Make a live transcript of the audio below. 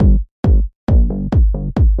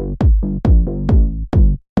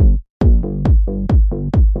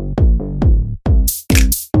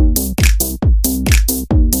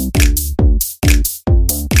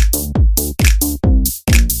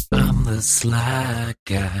Sly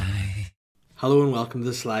Guy. Hello and welcome to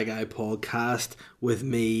the Sly Guy podcast with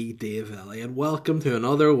me, Dave Elliott. Welcome to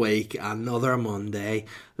another week, another Monday.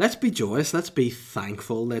 Let's be joyous, let's be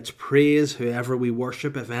thankful, let's praise whoever we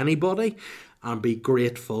worship, if anybody, and be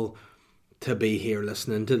grateful to be here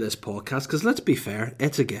listening to this podcast. Because let's be fair,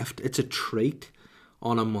 it's a gift, it's a treat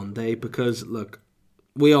on a Monday. Because look,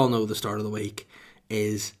 we all know the start of the week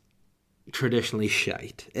is traditionally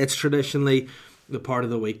shite. It's traditionally the part of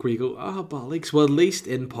the week where you go, bollocks. Well, at least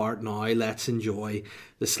in part now, let's enjoy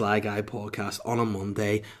the Sly Guy podcast on a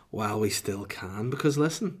Monday while we still can. Because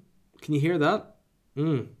listen, can you hear that?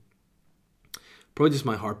 Probably just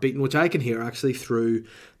my heart beating, which I can hear actually through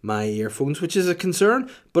my earphones, which is a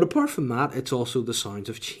concern. But apart from that, it's also the sounds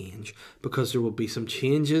of change, because there will be some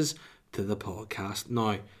changes to the podcast.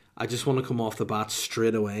 Now, I just want to come off the bat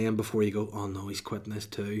straight away, and before you go, oh no, he's quitting this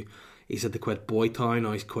too. He said to quit Boytown,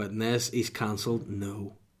 now he's quitting this, he's cancelled.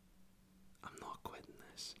 No, I'm not quitting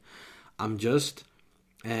this. I'm just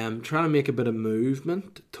trying to make a bit of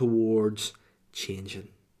movement towards changing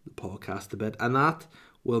the podcast a bit, and that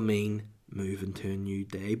will mean moving to a new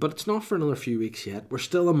day. But it's not for another few weeks yet. We're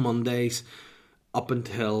still on Mondays up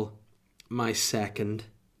until my second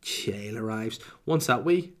child arrives. Once that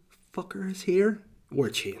wee fucker is here, we're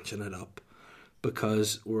changing it up,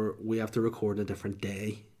 because we have to record a different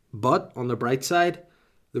day. But on the bright side,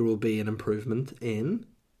 there will be an improvement in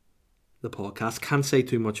the podcast. Can't say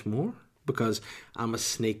too much more, because I'm a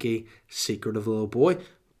sneaky, secretive little boy,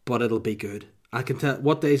 but it'll be good. I can tell.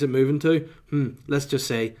 What day is it moving to? Let's just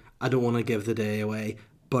say I don't want to give the day away,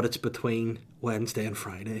 but it's between Wednesday and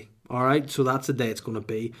Friday. Alright, so that's the day it's going to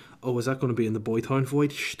be. Oh, is that going to be in the Boytown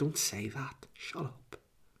void? Shh, don't say that. Shut up.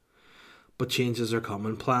 But changes are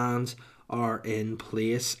coming. Plans are in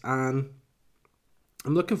place, and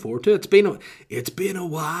I'm looking forward to it. It's been a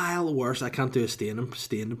while. Worse, I can't do a Stain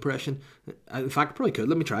impression. In fact, I probably could.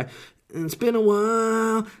 Let me try. It's been a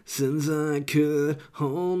while since I could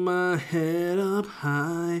hold my head up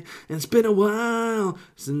high. It's been a while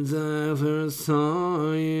since I first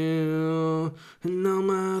saw you, and all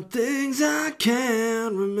my things I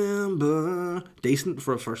can't remember. Decent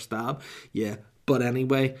for a first stab, yeah. But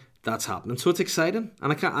anyway, that's happening, so it's exciting.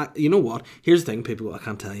 And you know what? Here's the thing, people. I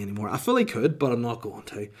can't tell you anymore. I fully could, but I'm not going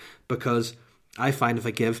to, because I find if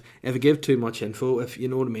I give too much info, if you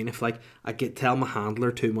know what I mean, if tell my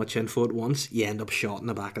handler too much info at once, you end up shot in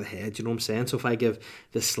the back of the head. You know what I'm saying? So if I give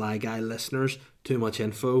the Sly Guy listeners too much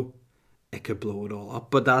info, it could blow it all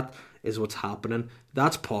up. But that is what's happening.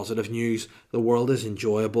 That's positive news. The world is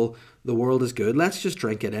enjoyable. The world is good. Let's just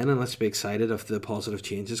drink it in, and let's be excited of the positive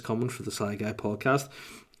changes coming for the Sly Guy podcast.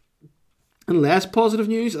 And less positive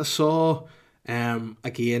news, I saw,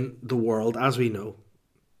 again, the world, as we know.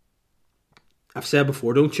 I've said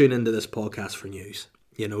before, don't tune into this podcast for news.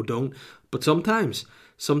 Don't. But sometimes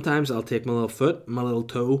I'll take my little foot, my little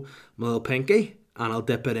toe, my little pinky, and I'll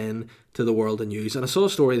dip it in to the world of news. And I saw a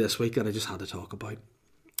story this week that I just had to talk about.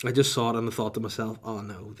 I just saw it and I thought to myself, oh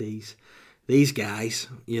no, these guys,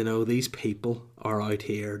 these people are out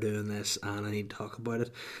here doing this, and I need to talk about it.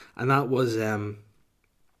 And that was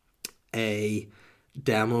a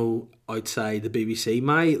demo outside the BBC.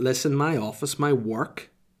 My office, my work,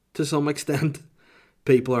 to some extent,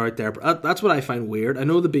 people are out there. That's what I find weird. I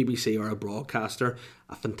know the BBC are a broadcaster,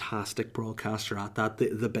 a fantastic broadcaster at that,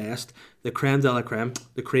 the best, the creme de la creme,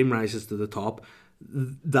 the cream rises to the top.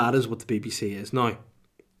 That is what the BBC is. Now,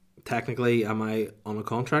 technically, am I on a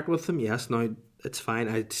contract with them? Yes. Now, it's fine,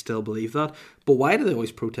 I still believe that. But why do they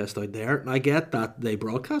always protest out there? And I get that they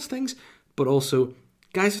broadcast things, but also,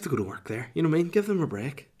 guys have to go to work there. You know what I mean? Give them a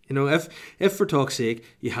break. If for talk's sake,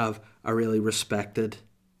 you have a really respected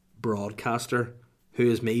broadcaster,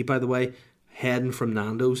 who is me, by the way, heading from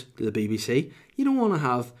Nando's to the BBC, you don't want to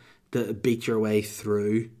have to beat your way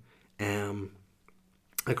through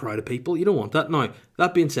a crowd of people. You don't want that. Now,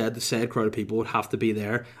 that being said, the said crowd of people would have to be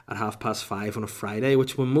there at 5:30 on a Friday,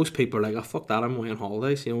 which when most people are like, oh fuck that, I'm away on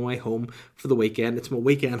holidays, I'm away home for the weekend. It's my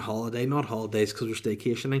weekend holiday, not holidays because we're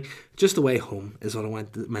staycationing, just away home is what I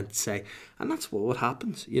meant to say. And that's what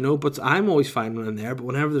happens, but I'm always fine when I'm there. But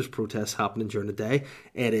whenever there's protests happening during the day,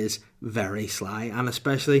 it is very sly, and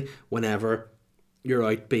especially whenever you're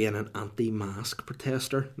out being an anti-mask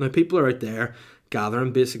protester. Now, people are out there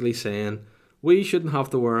gathering, basically saying, we shouldn't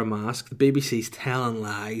have to wear a mask. The BBC's telling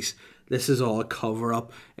lies. This is all a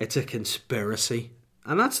cover-up. It's a conspiracy.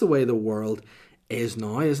 And that's the way the world is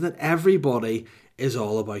now, isn't it? Everybody is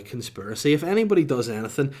all about conspiracy. If anybody does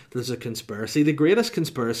anything, there's a conspiracy. The greatest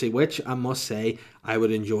conspiracy, which I must say I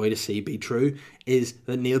would enjoy to see be true, is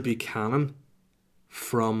that Neil Buchanan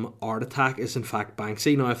from Art Attack is in fact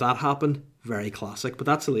Banksy. Now, if that happened, very classic, but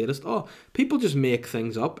that's the latest. Oh, people just make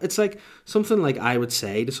things up. It's like something like I would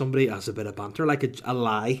say to somebody as a bit of banter, like a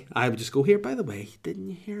lie. I would just go, here, by the way, didn't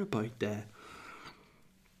you hear about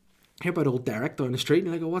old Derek down the street? And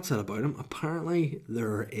you're like, oh, what's that about him? Apparently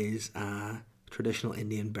there is a traditional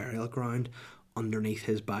Indian burial ground underneath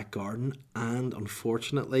his back garden, and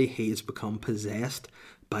unfortunately he has become possessed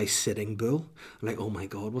by Sitting Bull. I'm like, oh my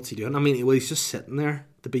god, what's he doing? I mean, well, he's just sitting there,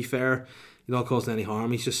 to be fair. He's not causing any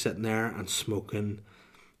harm. He's just sitting there and smoking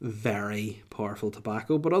very powerful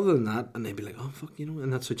tobacco. But other than that, and they'd be like, oh fuck,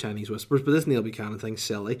 and that's what Chinese whispers. But this Neil Buchanan thing's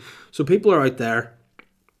silly. So people are out there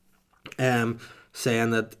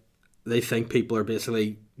saying that they think people are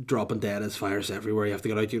basically dropping dead as fires everywhere. You have to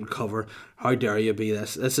get out, you can cover. How dare you be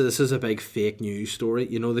this? This is a big fake news story.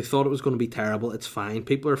 They thought it was going to be terrible. It's fine.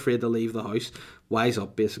 People are afraid to leave the house. Wise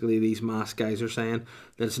up, basically. These mask guys are saying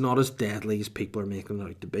that it's not as deadly as people are making it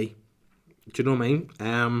out to be. Do you know what I mean?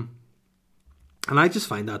 And I just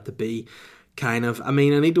find that to be kind of... I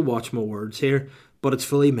mean, I need to watch my words here, but it's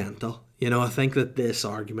fully mental. I think that this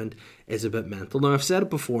argument is a bit mental. Now, I've said it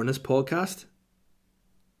before in this podcast.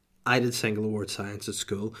 I did single award science at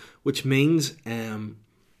school, which means, in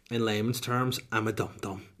layman's terms, I'm a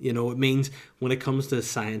dum-dum. It means when it comes to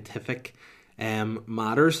scientific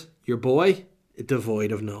matters, your boy,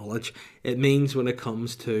 devoid of knowledge. It means when it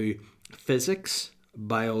comes to physics,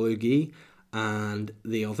 biology, and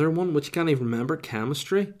the other one, which I can't even remember,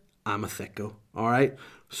 chemistry, I'm a thicko. Alright?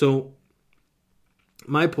 So,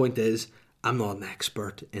 my point is, I'm not an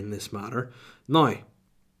expert in this matter. Now,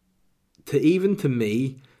 to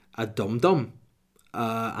me, a dum-dum,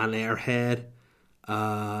 an airhead,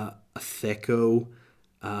 a thicko,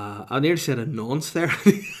 I nearly said a nonce there.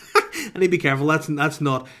 I need to be careful. That's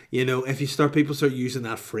not, people start using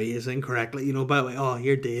that phrase incorrectly, by the way, oh,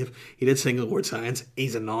 here Dave, he did single word science,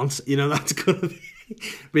 he's a nonce, that's going to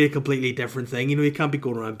be a completely different thing. You can't be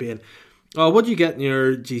going around being, oh, what do you get in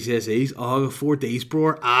your GCSEs? Oh, 4 Ds,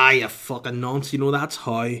 bro. You fucking nonce. That's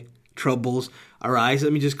how troubles arise.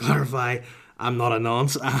 Let me just clarify, I'm not a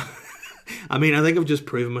nonce. I mean, I think I've just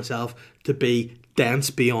proven myself to be dense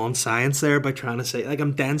beyond science there by trying to say,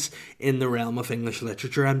 I'm dense in the realm of English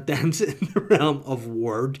literature. I'm dense in the realm of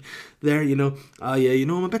word there, Oh yeah,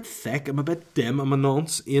 I'm a bit thick, I'm a bit dim, I'm a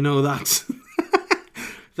nonce.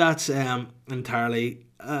 That's entirely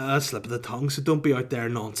a slip of the tongue, so don't be out there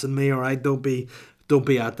noncing me, alright? Don't be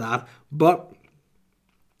at that. But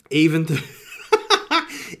even to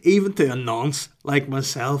a nonce like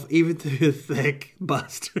myself, even to a thick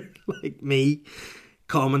bastard like me,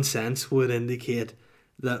 common sense would indicate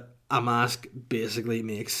that a mask basically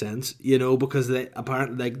makes sense, because they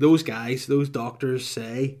apparently, those guys, those doctors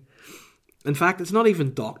say, in fact, it's not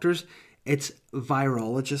even doctors, it's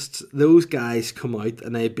virologists. Those guys come out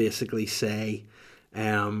and they basically say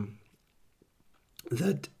that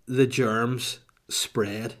the germs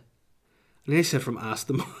spread. And they said from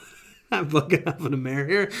asthma. I'm fucking having a mare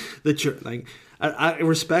here. A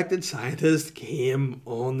respected scientist came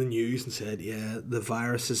on the news and said, yeah, the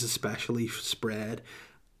virus is especially spread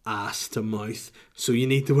ass to mouth, so you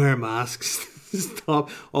need to wear masks. Stop.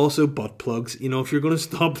 Also butt plugs. If you're going to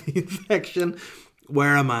stop the infection,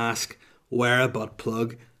 wear a mask, wear a butt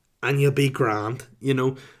plug, and you'll be grand.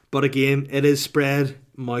 But again, it is spread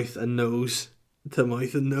mouth and nose to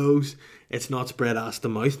mouth and nose. It's not spread ass to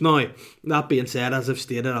mouth. Now, that being said, as I've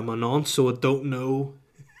stated, I'm a nonce, so I don't know.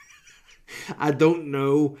 I don't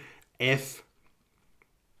know if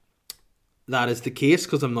that is the case,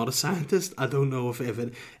 because I'm not a scientist. I don't know if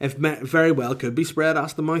it very well could be spread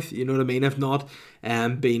ass to mouth. You know what I mean? I've not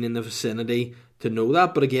been in the vicinity to know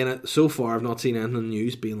that. But again, so far I've not seen anything in the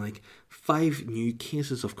news being like 5 new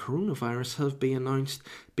cases of coronavirus have been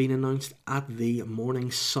announced at the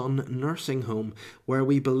Morning Sun nursing home, where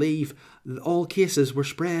we believe all cases were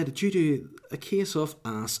spread due to a case of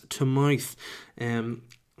ass to mouth.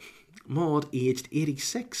 Maud, aged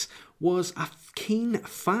 86, was a keen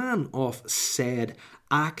fan of said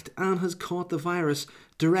act and has caught the virus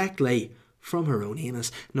directly from her own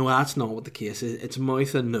anus. No, that's not what the case is. It's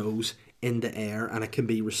mouth and nose in the air, and it can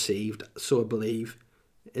be received, so I believe,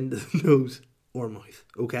 in the nose or mouth.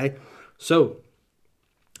 Okay? So,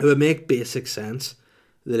 it would make basic sense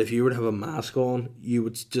that if you were to have a mask on, you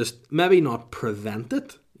would just maybe not prevent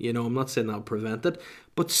it. I'm not saying that'll prevent it,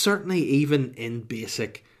 but certainly even in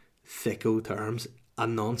basic thicko terms, a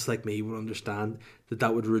nonce like me would understand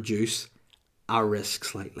that would reduce our risk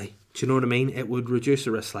slightly. Do you know what I mean? It would reduce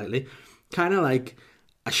the risk slightly. Kind of like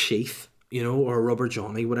a sheath, or a rubber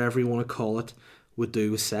johnny, whatever you want to call it, would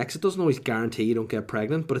do with sex. It doesn't always guarantee you don't get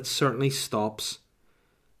pregnant, but it certainly stops,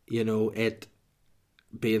 it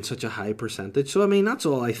being such a high percentage. So, I mean, that's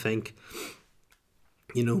all I think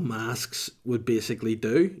masks would basically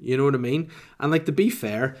do. You know what I mean? And like, to be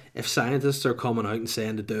fair, if scientists are coming out and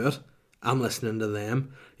saying to do it, I'm listening to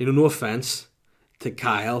them. No offense to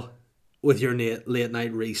Kyle with your late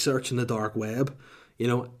night research in the dark web.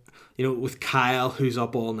 With Kyle who's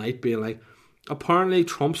up all night being like, apparently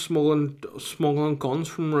Trump's smuggling guns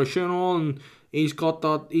from Russia and all, and he's got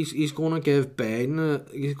that. He's going to give Biden a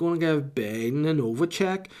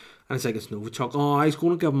Novichok. And it's like, it's Novichok. Oh, he's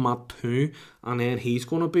going to give him that too. And then he's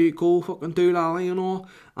going to go fucking doolally and all.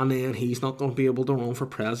 And then he's not going to be able to run for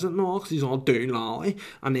president and all because he's all doolally.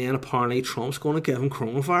 And then apparently Trump's going to give him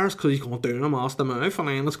coronavirus because he's going to do him off the mouth. And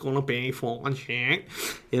then it's going to be fucking shit.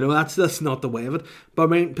 That's not the way of it. But I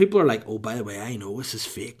mean, people are like, oh, by the way, I know this is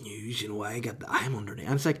fake news. I'm underneath.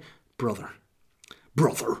 And it's like, brother,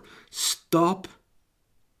 stop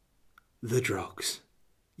the drugs.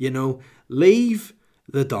 Leave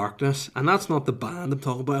the darkness. And that's not the band I'm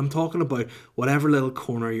talking about. I'm talking about whatever little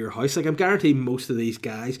corner of your house. Like, I'm guaranteed most of these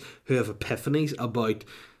guys who have epiphanies about,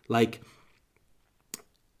 like,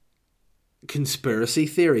 conspiracy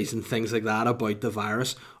theories and things like that about the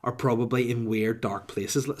virus are probably in weird dark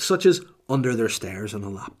places, such as under their stairs on a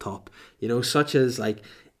laptop, such as like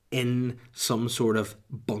in some sort of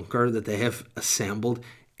bunker that they have assembled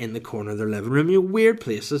in the corner of their living room. Weird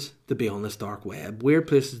places to be on this dark web, weird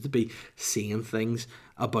places to be seeing things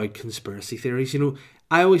about conspiracy theories.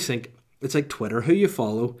 I always think it's like Twitter. Who you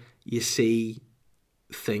follow, you see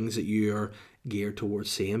things that you're geared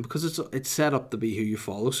towards seeing, because it's set up to be who you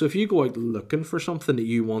follow. So if you go out looking for something that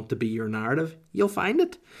you want to be your narrative, you'll find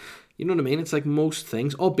it. You know what I mean? It's like most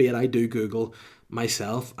things, albeit I do Google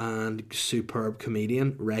myself and superb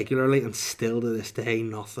comedian regularly, and still to this day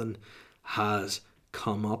nothing has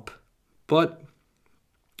come up. But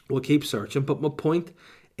we'll keep searching. But my point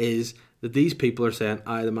is that these people are saying,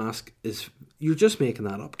 the mask is... You're just making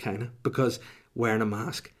that up, kind of, because wearing a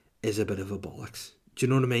mask is a bit of a bollocks. Do you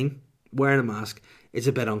know what I mean? Wearing a mask is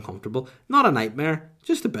a bit uncomfortable. Not a nightmare,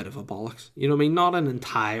 just a bit of a bollocks. You know what I mean? Not an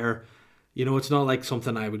entire... it's not like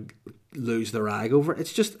something I would lose the rag over.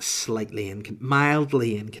 It's just slightly,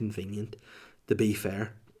 mildly inconvenient, to be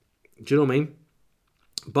fair. Do you know what I mean?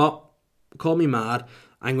 But, call me mad,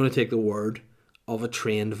 I'm going to take the word of a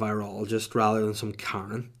trained virologist rather than some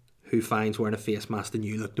Karen who finds wearing a face mask the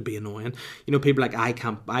new look to be annoying. People are like, I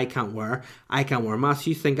can't wear masks.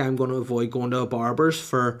 You think I'm going to avoid going to a barber's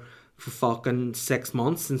for fucking 6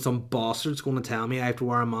 months, and some bastard's going to tell me I have to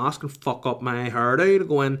wear a mask and fuck up my hairdo to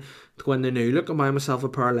go in the new look and buy myself a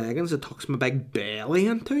pair of leggings that tucks my big belly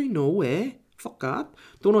into? No way. Fuck that.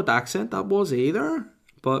 Don't know what accent that was either.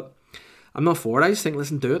 But I'm not for it. I just think,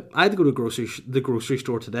 listen, do it. I had to go to the grocery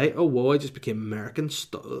store today. Oh, whoa, I just became American.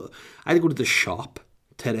 I had to go to the shop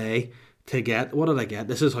today to get... What did I get?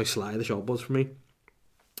 This is how sly the shop was for me.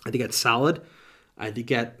 I had to get salad. I had to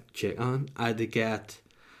get chicken. I had to get...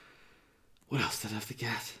 What else did I have to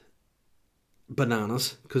get?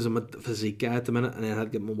 Bananas, because I'm a physique guy at the minute. And then I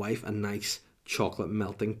had to get my wife a nice chocolate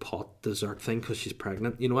melting pot dessert thing because she's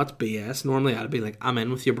pregnant. That's BS. Normally I'd be like, I'm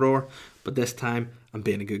in with you, bro. But this time I'm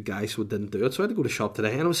being a good guy, so I didn't do it. So I had to go to shop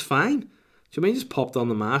today and it was fine. Do you mean just popped on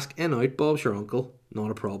the mask, in, out, Bob's your uncle.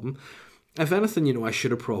 Not a problem. If anything, I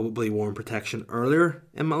should have probably worn protection earlier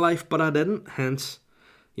in my life, but I didn't. Hence,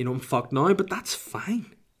 I'm fucked now, but that's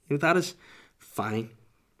fine. That is fine.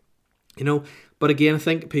 But again, I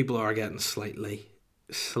think people are getting slightly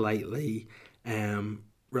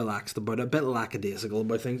relaxed about it, a bit lackadaisical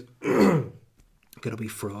about things. Got a wee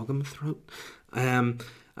frog in my throat. And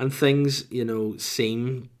things,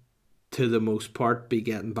 seem to the most part be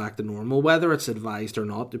getting back to normal, whether it's advised or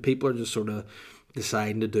not. The people are just sort of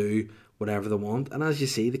deciding to do whatever they want. And as you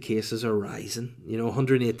see, the cases are rising.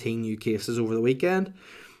 118 new cases over the weekend,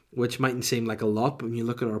 which mightn't seem like a lot, but when you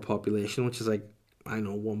look at our population, which is like,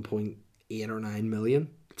 1.8 or 9 million,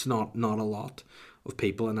 it's not a lot of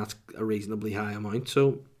people, and that's a reasonably high amount.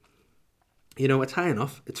 So, it's high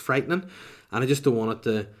enough. It's frightening, and I just don't want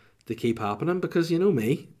it to keep happening, because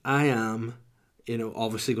me, I am,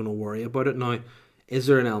 obviously going to worry about it. Now, is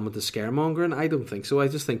there an element of scaremongering? I don't think so. I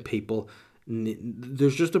just think people...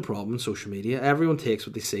 There's just a problem in social media. Everyone takes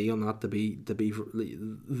what they see on that to be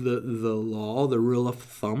the law, the rule of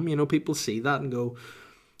thumb. People see that and go,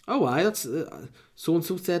 oh, aye, that's so and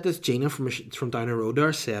so said this. Gina from down the road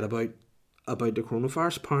there said about the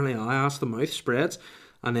coronavirus. Apparently, I asked the mouth spreads,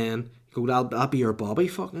 and then you go, that'll be your Bobby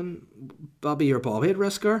at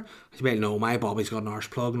risk. Or I'd be like, no, my Bobby's got an arse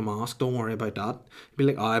plug and a mask. Don't worry about that. I'd be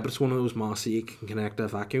like, but it's one of those masks that you can connect a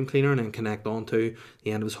vacuum cleaner and then connect onto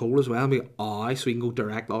the end of his hole as well. I'd be like, so we can go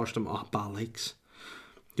direct arse them. Bad leaks.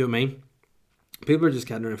 Do you know what I mean? People are just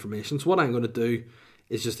getting their information. So what I'm going to do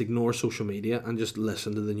is just ignore social media and just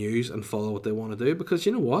listen to the news and follow what they want to do. Because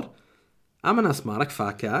you know what? I'm an asthmatic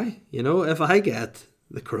fat guy. You know, if I get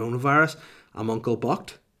the coronavirus, I'm Uncle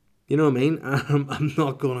Bucked. You know what I mean? I'm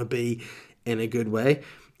not going to be in a good way.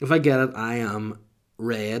 If I get it, I am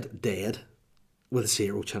red, dead, with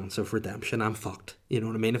zero chance of redemption. I'm fucked. You know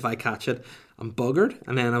what I mean? If I catch it, I'm buggered.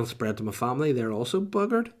 And then I'll spread to my family. They're also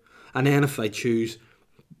buggered. And then if I choose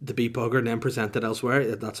to be buggered and then present it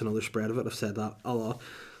elsewhere, that's another spread of it. I've said that a lot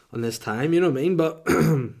on this time. You know what I mean? But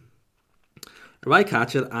if I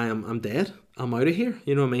catch it, I'm dead. I'm out of here.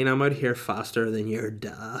 You know what I mean? I'm out of here faster than your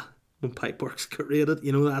da. When Pipeworks got rated.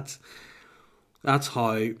 You know, that's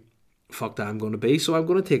how fucked I'm going to be. So I'm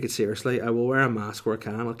going to take it seriously. I will wear a mask where I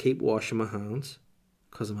can. I'll keep washing my hands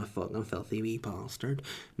because I'm a fucking filthy wee bastard.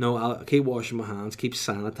 No, I'll keep washing my hands, keep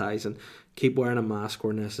sanitising, keep wearing a mask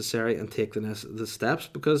where necessary, and take the steps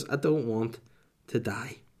because I don't want to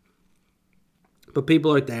die. But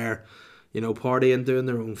people out there, you know, partying, doing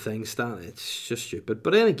their own thing, it's just stupid.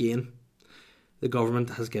 But then again, the government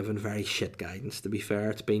has given very shit guidance, to be fair.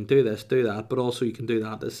 It's been do this, do that, but also you can do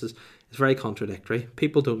that. It's very contradictory.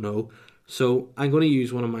 People don't know. So I'm going to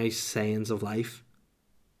use one of my sayings of life.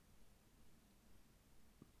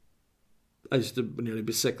 I just nearly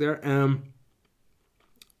be sick there.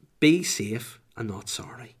 Be safe and not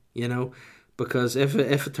sorry, you know? Because if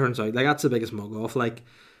it turns out, like, that's the biggest mug off, like,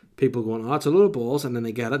 people going, oh, it's a load of balls, and then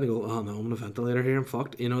they get it and they go, oh no, I'm on a ventilator here, I'm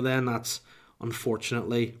fucked. You know, then that's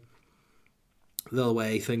unfortunately the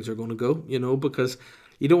way things are going to go, you know, because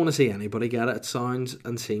you don't want to see anybody get it. It sounds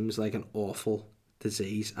and seems like an awful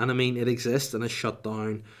disease. And I mean, it exists and has shut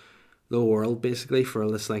down the world basically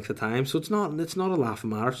for this length of time. So it's not a laughing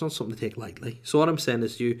matter. It's not something to take lightly. So what I'm saying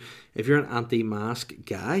is, if you're an anti-mask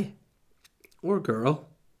guy or girl,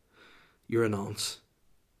 you're a nonce.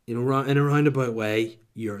 You know, in a roundabout way,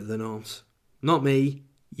 you're the nonce. Not me,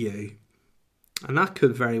 you. And that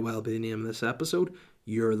could very well be the name of this episode.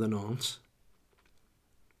 You're the nonce.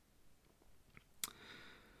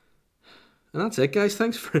 And that's it, guys.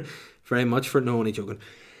 Thanks very much for... No, only joking.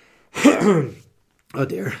 Oh,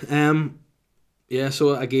 dear. Yeah,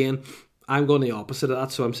 so again, I'm going the opposite of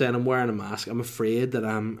that. So I'm saying I'm wearing a mask. I'm afraid that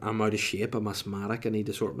I'm out of shape. I'm asthmatic. I need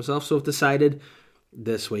to sort myself. So I've decided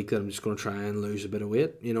this week that I'm just going to try and lose a bit of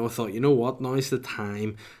weight. You know, I thought, you know what? Now's the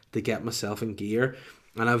time to get myself in gear.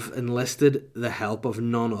 And I've enlisted the help of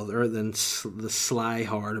none other than the Sly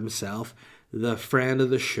Hard himself, the friend of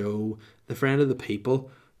the show, the friend of the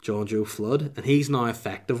people, John Joe Flood, and he's now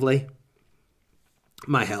effectively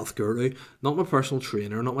my health guru, not my personal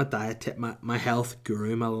trainer, not my diet tip, my health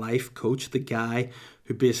guru, my life coach, the guy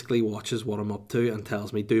who basically watches what I'm up to and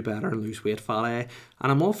tells me do better and lose weight, fat.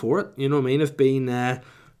 And I'm all for it, you know what I mean? I've been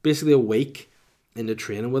basically a week into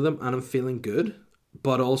training with him and I'm feeling good,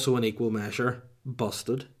 but also in equal measure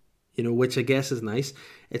busted, you know, which I guess is nice.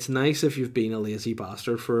 It's nice if you've been a lazy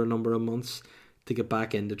bastard for a number of months to get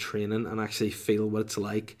back into training and actually feel what it's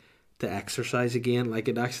like to exercise again. Like,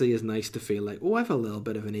 it actually is nice to feel like, oh, I have a little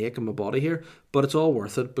bit of an ache in my body here, but it's all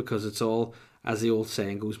worth it because it's all, as the old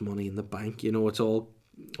saying goes, money in the bank. You know, it's all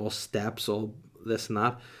steps, all this and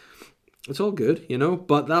that. It's all good, you know.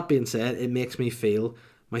 But that being said, it makes me feel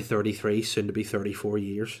my 33, soon to be 34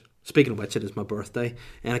 years. Speaking of which, it is my birthday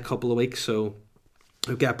in a couple of weeks, so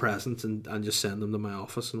I'll get presents and just send them to my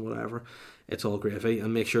office and whatever. It's all gravy,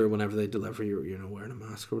 and make sure whenever they deliver you're wearing a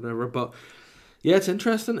mask or whatever. But yeah, it's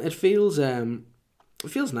interesting. It feels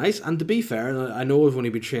nice. And to be fair, I know I've only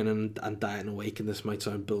been training and dieting a week, and this might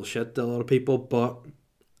sound bullshit to a lot of people, but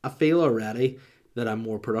I feel already that I'm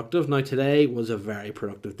more productive. Now, today was a very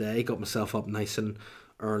productive day. Got myself up nice and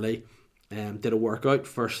early, did a workout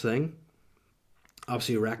first thing.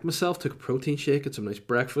 Obviously wrecked myself, took a protein shake, had some nice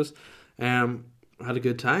breakfast, had a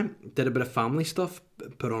good time. Did a bit of family stuff,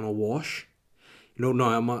 put on a wash. You know, now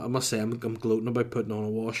I must say I'm gloating about putting on a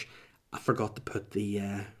wash. I forgot to put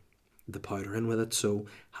the powder in with it, so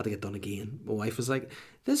had to get done again. My wife was like,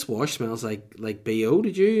 "This wash smells like BO.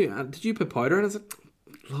 Did you put powder in?" I was like,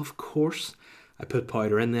 well, "Of course I put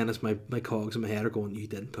powder in." Then as my cogs in my head are going, "You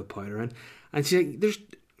didn't put powder in," and she's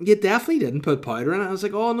like, "You definitely didn't put powder in." I was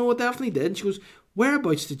like, "Oh no, I definitely did." She goes,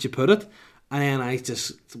 "Whereabouts did you put it?" And then I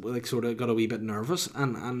just sort of got a wee bit nervous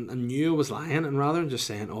and knew I was lying. And rather than just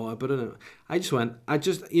saying, "Oh, I put it in," I just went,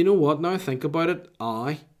 you know what? Now I think about it,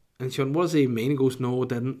 aye. And she went, "What does it even mean?" He goes, "No, I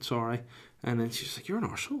didn't, sorry." And then she's like, "You're an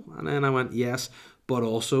arsehole." And then I went, "Yes, but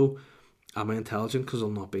also, am I intelligent? Because I'll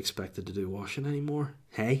not be expected to do washing anymore.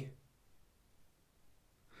 Hey."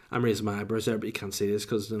 I'm raising my eyebrows there, but you can't see this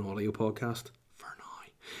because it's an audio podcast. For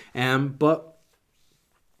now. But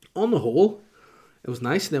on the whole, it was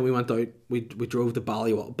nice. And then we went out. We drove to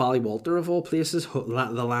Ballywalter of all places, the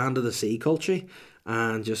land of the sea culture,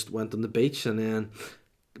 and just went on the beach. And then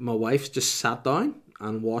my wife just sat down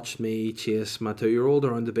and watched me chase my 2-year-old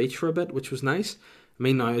around the beach for a bit, which was nice. I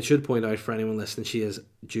mean, now I should point out for anyone listening, she is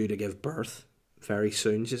due to give birth very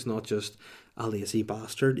soon. She's not just a lazy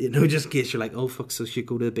bastard, just in case you're like, oh fuck, so she'd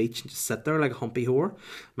go to the beach and just sit there like a humpy whore. I'm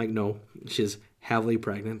like, no, she's heavily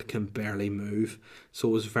pregnant, can barely move. So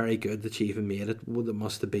it was very good that she even made it. Well, it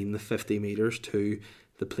must have been the 50 metres to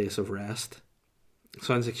the place of rest.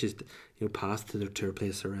 Sounds like she's passed to her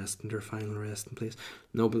place of rest and her final resting place.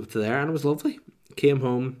 No, but to there, and it was lovely. Came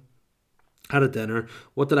home, had a dinner.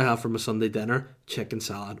 What did I have for my Sunday dinner? Chicken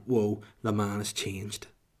salad. Whoa, the man has changed.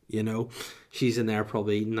 She's in there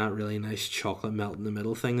probably eating that really nice chocolate melt in the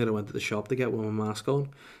middle thing that I went to the shop to get with my mask on.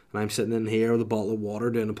 And I'm sitting in here with a bottle of water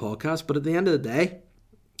doing a podcast. But at the end of the day,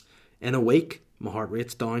 in a week, my heart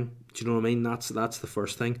rate's down. Do you know what I mean? That's the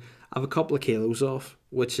first thing. I have a couple of kilos off,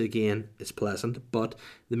 which again is pleasant. But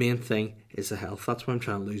the main thing is the health. That's why I'm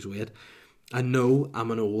trying to lose weight. I know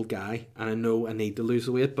I'm an old guy and I know I need to lose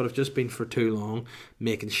the weight, but I've just been for too long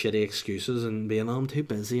making shitty excuses and being, I'm too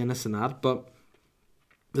busy and this and that. But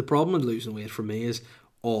the problem with losing weight for me is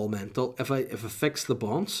all mental. If I fix the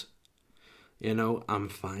bounce, I'm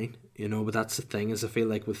fine. But that's the thing, is I feel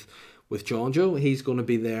like with John Joe, he's going to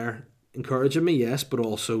be there encouraging me, yes, but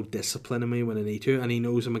also disciplining me when I need to. And he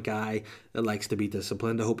knows I'm a guy that likes to be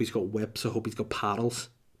disciplined. I hope he's got whips. I hope he's got paddles,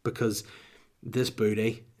 because this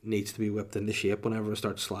booty needs to be whipped into shape whenever I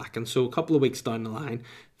start slacking. So a couple of weeks down the line,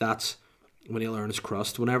 that's when he'll earn his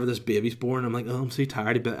crust. Whenever this baby's born, I'm like, oh, I'm too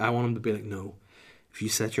tired. But I want him to be like, no, if you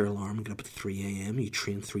set your alarm and get up at 3 a.m, you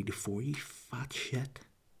train 3 to 4, you fat shit,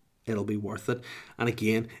 it'll be worth it. And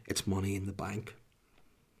again, it's money in the bank.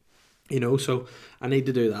 So I need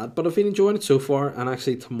to do that. But I've been enjoying it so far. And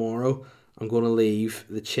actually tomorrow I'm going to leave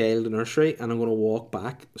the child nursery and I'm going to walk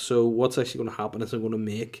back. So what's actually going to happen is I'm going to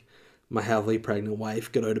make my heavily pregnant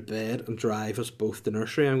wife get out of bed and drive us both to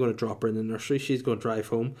nursery. I'm going to drop her in the nursery. She's going to drive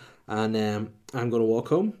home. And I'm going to walk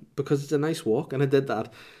home because it's a nice walk. And I did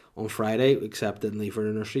that on Friday, except didn't leave her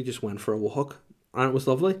in the nursery. Just went for a walk. And it was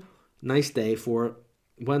lovely. Nice day for it.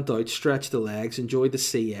 Went out, stretched the legs, enjoyed the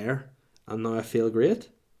sea air. And now I feel great.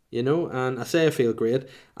 And I say I feel great.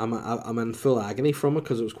 I'm in full agony from it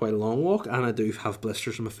because it was quite a long walk and I do have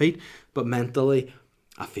blisters on my feet. But mentally,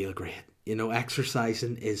 I feel great.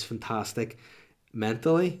 Exercising is fantastic.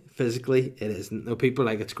 Mentally, physically, it isn't. Now, people are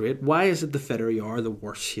like, it's great. Why is it the fitter you are, the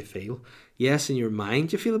worse you feel? Yes, in your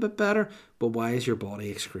mind you feel a bit better, but why is your body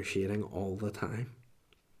excruciating all the time?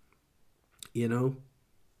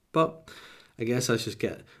 But I guess that's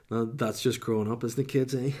just growing up, isn't it,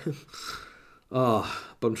 kids, eh? Oh,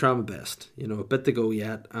 but I'm trying my best. A bit to go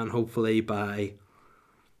yet, and hopefully by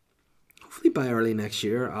early next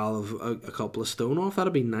year I'll have a couple of stone off.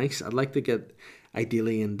 That'd be nice. I'd like to get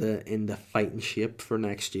ideally in the fighting shape for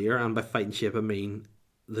next year, and by fighting shape I mean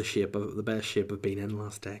the best shape I've been in the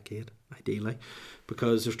last decade, ideally,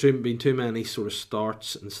 because there's been too many sort of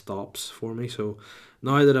starts and stops for me. So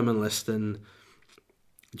now that I'm enlisting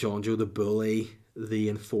John Joe the bully, the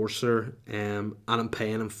enforcer, and I'm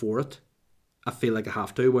paying him for it, I feel like I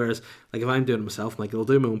have to. Whereas, like, if I'm doing it myself, I'm like, I'll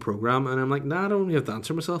do my own program, and I'm like, nah, I don't really have to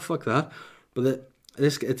answer myself. Fuck that. But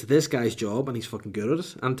it's this guy's job, and he's fucking good at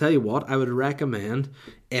it. And I'll tell you what, I would recommend,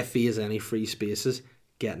 if he has any free spaces,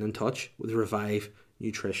 getting in touch with Revive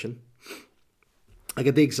Nutrition. I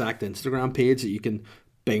get the exact Instagram page that you can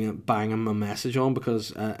bang him a message on,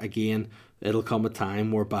 because again, it'll come a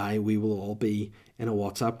time whereby we will all be in a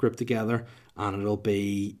WhatsApp group together, and it'll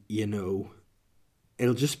be,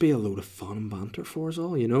 it'll just be a load of fun and banter for us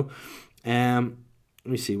all, Let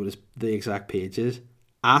me see what the exact page is.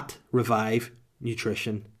 At Revive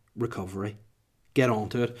Nutrition Recovery. Get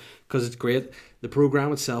onto it, because it's great. The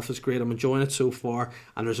program itself is great. I'm enjoying it so far,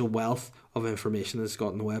 and there's a wealth of information that's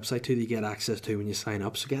got on the website too that you get access to when you sign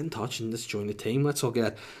up. So get in touch and let's join the team. Let's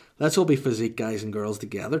all be physique guys and girls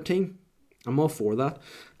together team. I'm all for that.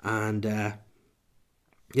 And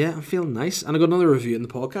yeah, I'm feeling nice. And I got another review in the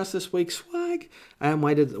podcast this week. Swag.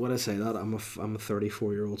 Why did I say that? I'm a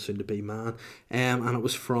 34-year-old soon-to-be man. And it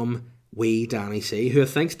was from Danny C, who I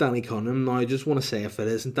think's Danny Cunningham. Now, I just want to say, if it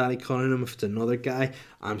isn't Danny Cunningham, if it's another guy,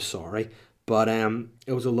 I'm sorry. But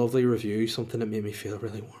it was a lovely review, something that made me feel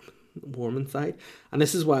really warm inside. And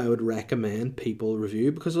this is why I would recommend people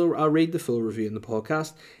review, because I'll read the full review in the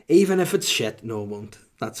podcast, even if it's shit. No, I won't.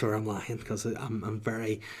 That's where I'm lying, because I'm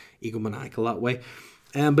very egomaniacal that way.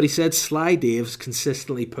 But he said, Sly Dave's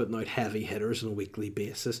consistently putting out heavy hitters on a weekly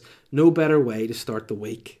basis. No better way to start the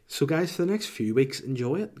week. So guys, for the next few weeks,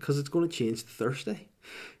 enjoy it, because it's going to change to Thursday.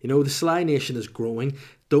 You know, the Sly Nation is growing.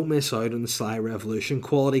 Don't miss out on the Sly Revolution.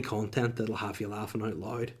 Quality content that'll have you laughing out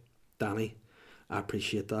loud. Danny, I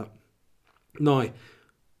appreciate that. Now,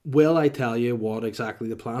 will I tell you what exactly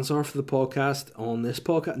the plans are for the podcast on this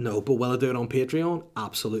podcast? No, but will I do it on Patreon?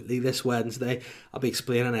 Absolutely. This Wednesday, I'll be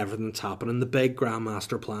explaining everything that's happening. The big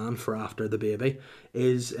Grandmaster plan for After the Baby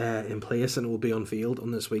is in place, and it will be unveiled on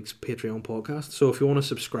this week's Patreon podcast. So if you want to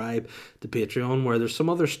subscribe to Patreon, where there's some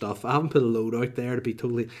other stuff, I haven't put a load out there, to be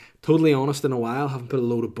totally honest, in a while. I haven't put a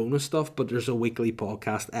load of bonus stuff, but there's a weekly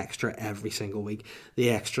podcast extra every single week. The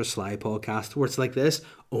Extra Sly podcast, where it's like this,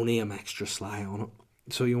 only I'm extra sly on it.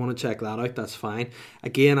 So you want to check that out, that's fine.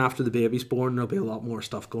 Again, after the baby's born, there'll be a lot more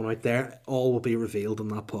stuff going out there. All will be revealed on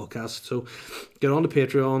that podcast. So get on to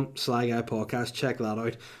Patreon, Sly Guy Podcast, check that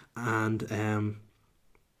out, and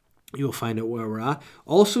you'll find out where we're at.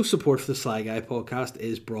 Also, support for the Sly Guy Podcast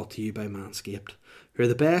is brought to you by Manscaped, who are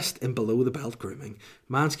the best in below-the-belt grooming.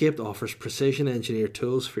 Manscaped offers precision-engineered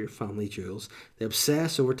tools for your family jewels. They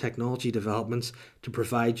obsess over technology developments to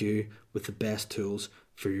provide you with the best tools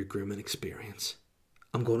for your grooming experience.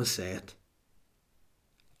 I'm going to say it.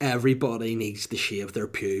 Everybody needs to shave their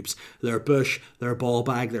pubes, their bush, their ball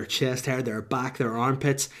bag, their chest hair, their back, their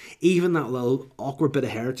armpits, even that little awkward bit of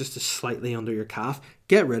hair just slightly under your calf.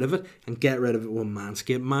 Get rid of it, and get rid of it with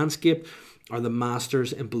Manscaped. Manscaped are the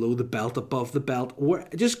masters in below the belt, above the belt, or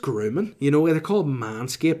just grooming. You know, they're called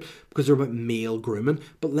Manscaped because they're about male grooming.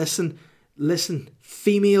 But listen,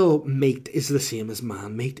 female meat is the same as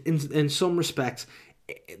man meat in some respects.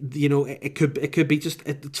 You know, it could be just,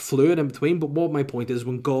 it's fluid in between. But what my point is,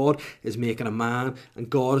 when God is making a man and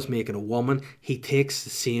God is making a woman, he takes the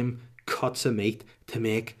same cuts of meat to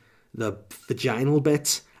make the vaginal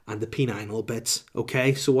bits and the penile bits.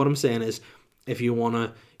 Okay, so what I'm saying is, if you want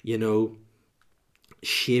to, you know,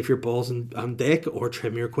 shave your balls and dick or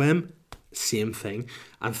trim your quim, same thing.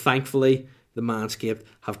 And thankfully, the Manscaped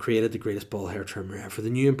have created the greatest ball hair trimmer ever. The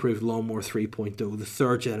new improved Lawnmower 3.0, the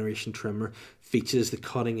third generation trimmer, features the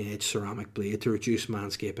cutting edge ceramic blade to reduce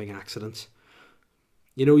manscaping accidents.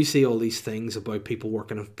 You know, you see all these things about people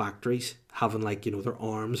working in factories having, like, you know, their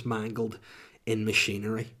arms mangled in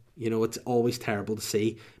machinery. You know, it's always terrible to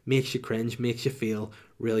see. Makes you cringe, makes you feel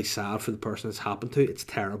really sad for the person it's happened to. It's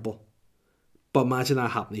terrible. But imagine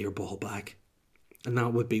that happened to your ball bag. And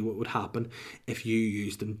that would be what would happen if you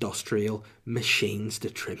used industrial machines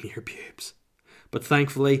to trim your pubes. But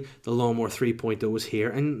thankfully, the Lawnmower 3.0 is here,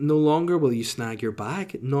 and no longer will you snag your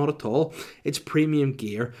bag. Not at all. It's premium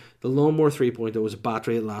gear. The Lawnmower 3.0 is a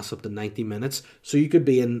battery that lasts up to 90 minutes. So you could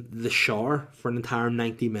be in the shower for an entire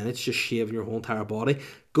 90 minutes, just shaving your whole entire body.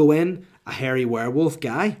 Go in, a hairy werewolf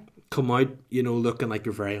guy. Come out, you know, looking like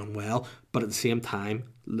you're very unwell, but at the same time,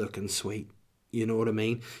 looking sweet. You know what I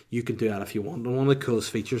mean? You can do that if you want. And one of the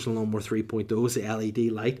coolest features in Lawnmower 3.0 is the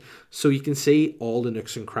LED light. So you can see all the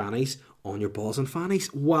nooks and crannies on your balls and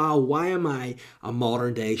fannies. Wow, why am I a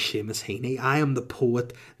modern day Seamus Heaney? I am the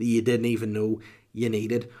poet that you didn't even know you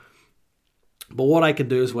needed. But what I can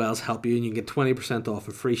do as well is help you, and you can get 20% off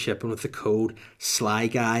and free shipping with the code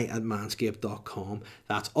SLYGUY at manscaped.com.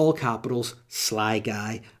 That's all capitals,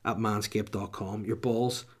 SLYGUY at manscaped.com. Your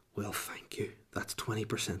balls will thank you. That's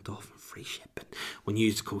 20% off and free shipping when you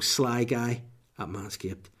use the code SLYGUY at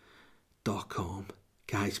manscaped.com.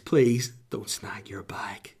 Guys, please don't snag your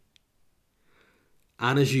bag.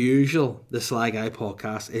 And as usual, the Sly Guy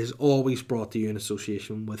podcast is always brought to you in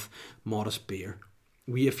association with Modest Beer.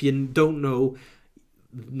 If you don't know,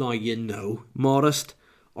 now you know. Modest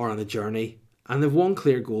are on a journey, and they've one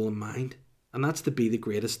clear goal in mind, and that's to be the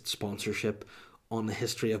greatest sponsorship on the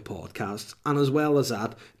history of podcasts. And as well as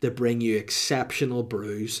that, they bring you exceptional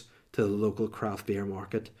brews to the local craft beer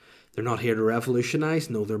market. They're not here to revolutionise,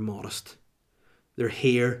 no, they're modest. They're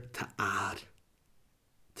here to add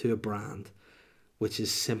to a brand which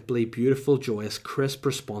is simply beautiful, joyous, crisp,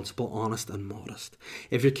 responsible, honest and modest.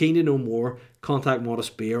 If you're keen to know more, contact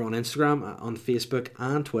Modest Beer on Instagram, on Facebook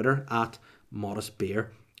and Twitter at Modest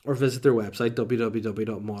Beer, or visit their website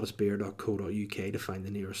www.modestbeer.co.uk to find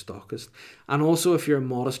the nearest stockist. And also, if you're a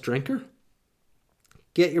modest drinker,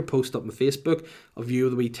 get your post up on Facebook of you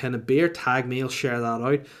with a wee tin of beer, tag me, I'll share that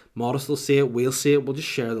out. Modest will see it, we'll see it, we'll just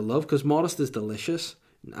share the love, because Modest is delicious.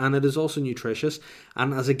 And it is also nutritious.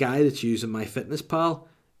 And as a guy that's using MyFitnessPal,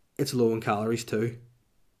 it's low in calories too.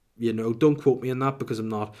 You know, don't quote me on that because I'm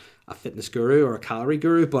not a fitness guru or a calorie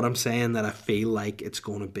guru, but I'm saying that I feel like it's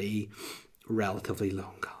going to be relatively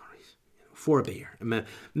low in calories, you know, for a beer.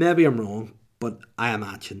 Maybe I'm wrong, but I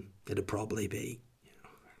imagine it'll probably be.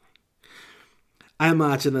 I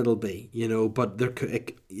imagine it'll be, you know, but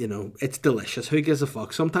you know, it's delicious. Who gives a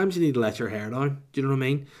fuck? Sometimes you need to let your hair down. Do you know what I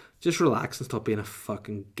mean? Just relax and stop being a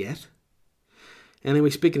fucking git.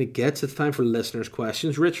 Anyway, speaking of gits, it's time for listeners'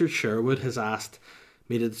 questions. Richard Sherwood has asked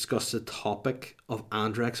me to discuss the topic of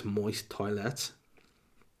Andrex moist toilets.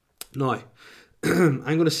 Now, I'm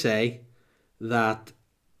going to say that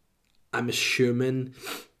I'm assuming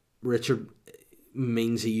Richard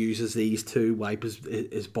means he uses these to wipe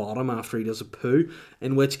his bottom after he does a poo,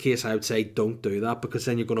 in which case I would say don't do that, because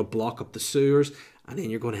then you're going to block up the sewers and then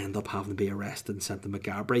you're going to end up having to be arrested and sent to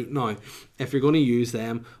Maghaberry. Now, if you're going to use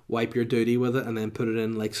them, wipe your duty with it and then put it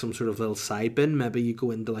in like some sort of little side bin. Maybe you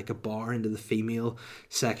go into like a bar, into the female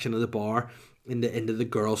section of the bar, into the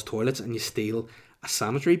girls' toilets, and you steal a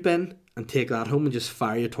sanitary bin and take that home and just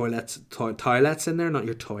fire your toilets in there, not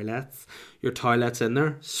your toilets. Your toilets in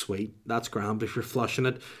there, sweet, that's grand. But if you're flushing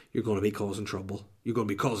it, you're going to be causing trouble. You're going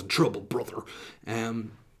to be causing trouble, brother.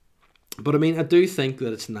 But I mean, I do think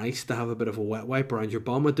that it's nice to have a bit of a wet wipe around your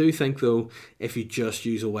bum. I do think, though, if you just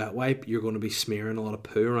use a wet wipe, you're going to be smearing a lot of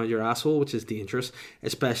poo around your asshole, which is dangerous,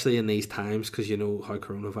 especially in these times, because you know how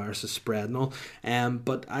coronavirus is spreading all.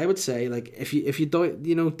 But I would say, like, if you do,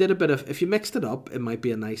 you know, if you mixed it up, it might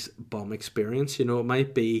be a nice bum experience. You know, it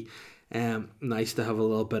might be nice to have a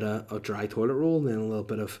little bit of a dry toilet roll, and then a little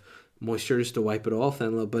bit of moisture just to wipe it off, then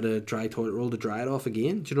a little bit of dry toilet roll to dry it off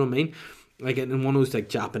again. Do you know what I mean? Like in one of those like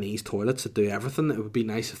Japanese toilets that do everything, it would be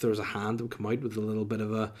nice if there was a hand that would come out with a little bit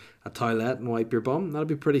of a toilet and wipe your bum. That'd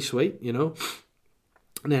be pretty sweet, you know.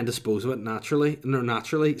 And then dispose of it naturally,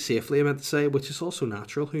 safely, I meant to say, which is also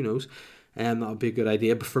natural, who knows. That would be a good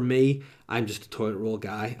idea. But for me, I'm just a toilet roll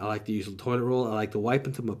guy. I like to use the toilet roll. I like to wipe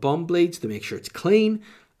until my bum bleeds to make sure it's clean.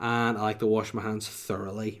 And I like to wash my hands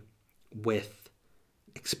thoroughly with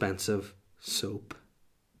expensive soap.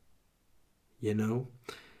 You know?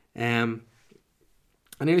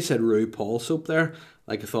 I nearly said RuPaul soap there.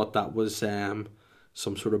 Like I thought that was some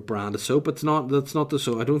sort of brand of soap. That's not the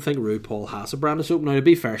soap. I don't think RuPaul has a brand of soap. Now, to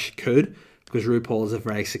be fair, she could, because RuPaul is a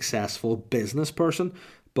very successful business person.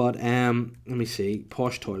 But let me see.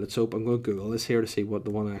 Posh toilet soap. I'm going to Google this here to see what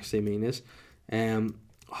the one I actually mean is.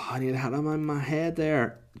 I need to have them in my head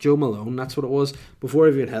there. Joe Malone, that's what it was. Before I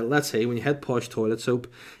even hit, let's see, when you hit Posh toilet soap,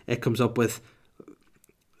 it comes up with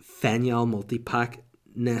Fenial multi-pack,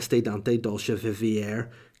 Neste Dante Dolce Vivier,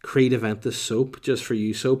 Creed Aventus soap, just for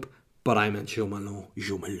you soap. But I meant Joe Malone.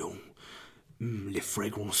 Joe Malone. Le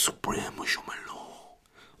Fragrance Supreme, Joe Malone.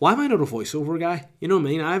 Why am I not a voiceover guy? You know what I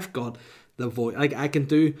mean? I've got the voice. Like, I can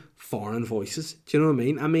do foreign voices. Do you know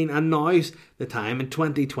what I mean? And now's the time in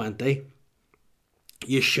 2020.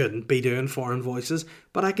 You shouldn't be doing foreign voices,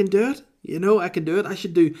 but I can do it. You know, I can do it. I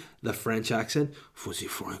should do the French accent. Fuzzy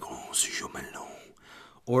Fragrance, Joe Malone.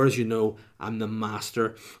 Or, as you know, I'm the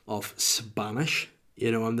master of Spanish.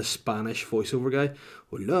 You know, I'm the Spanish voiceover guy.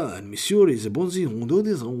 Hola, monsieur, is a bonzi,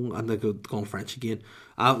 and I go on French again.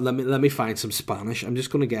 Let me find some Spanish. I'm just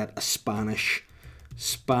going to get a Spanish.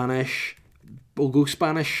 We'll go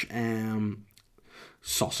Spanish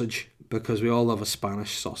sausage, because we all love a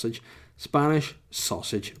Spanish sausage. Spanish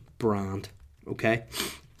sausage brand. Okay?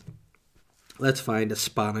 Let's find a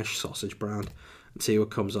Spanish sausage brand and see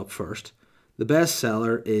what comes up first. The best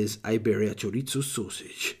seller is Iberia Chorizo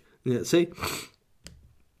Sausage. Yeah, see?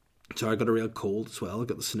 Sorry, I got a real cold as well. I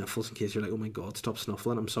got the sniffles, in case you're like, oh my god, stop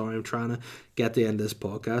snuffling. I'm sorry, I'm trying to get the end of this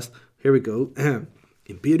podcast. Here we go.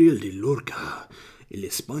 Imperial de Lorca.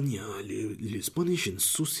 L'Espagne, le Spanish and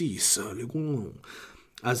saucisse.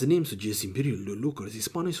 As the name suggests, Imperial de Lorca is a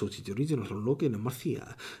Spanish sausage original from Lorca in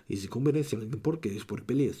Murcia. It's a combination of pork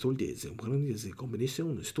belly, soldiers, and is a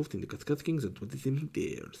combination stuffed in the Cat Kings and 20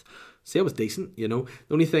 meters. See, it was decent, you know.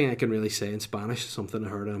 The only thing I can really say in Spanish is something I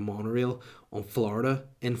heard on a monorail in Florida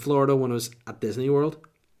when I was at Disney World.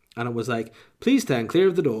 And it was like, please stand clear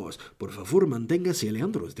of the doors. Por favor, manténgase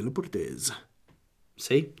alejandros de las puertas.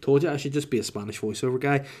 See, told you I should just be a Spanish voiceover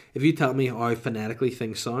guy. If you tell me how phonetically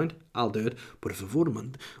things sound, I'll do it. Por favor,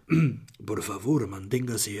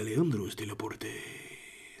 manténgase alejandros de las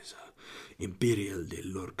puertas. Imperial de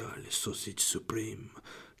Lorca, el sausage supreme.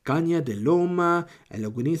 Caña de Loma, el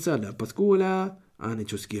agoniza la pascula, and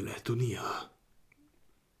chusquila tunia.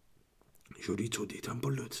 Chorizo de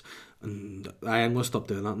Tampolut. And I am going to stop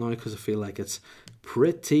doing that now because I feel like it's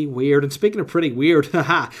pretty weird. And speaking of pretty weird,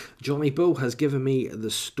 Johnny Bo has given me the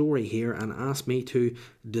story here and asked me to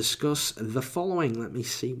discuss the following. Let me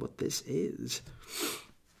see what this is.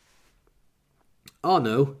 Oh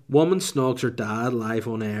no, woman snogs her dad live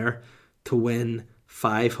on air to win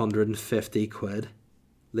 550 quid,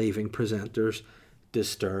 leaving presenters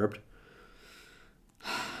disturbed.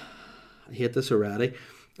 I hate this already.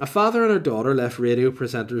 A father and a daughter left radio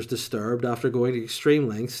presenters disturbed after going to extreme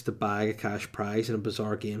lengths to bag a cash prize in a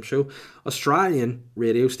bizarre game show. Australian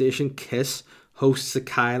radio station Kiss hosts the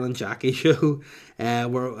Kyle and Jackie show.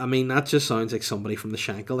 That just sounds like somebody from the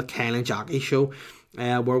Shankle. The Kyle and Jackie show,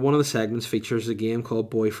 where one of the segments features a game called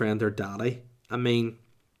Boyfriend or Daddy.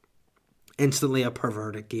 Instantly a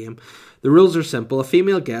perverted game. The rules are simple. A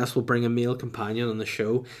female guest will bring a male companion on the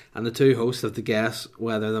show, and the two hosts have to guess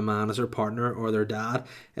whether the man is her partner or their dad.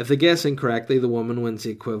 If they guess incorrectly, the woman wins the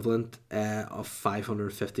equivalent of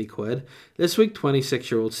 550 quid. This week,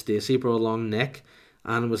 26-year-old Stacey brought along Nick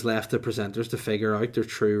and was left to presenters to figure out their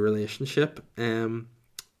true relationship.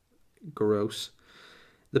 Gross.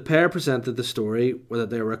 The pair presented the story that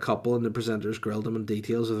they were a couple, and the presenters grilled them on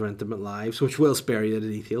details of their intimate lives, which we'll spare you the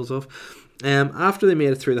details of. After they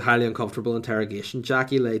made it through the highly uncomfortable interrogation,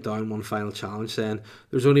 Jackie laid down one final challenge, saying,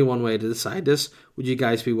 "There's only one way to decide this. Would you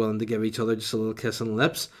guys be willing to give each other just a little kiss on the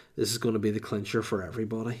lips? This is going to be the clincher for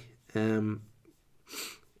everybody." And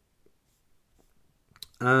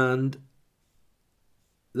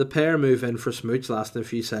the pair move in for smooch, lasting a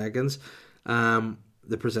few seconds.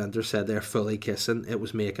 The presenter said they're fully kissing. It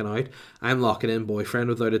was making out. I'm locking in boyfriend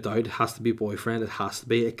without a doubt. It has to be boyfriend. It has to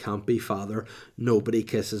be. It can't be father. Nobody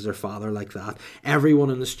kisses their father like that. Everyone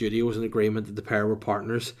in the studio was in agreement that the pair were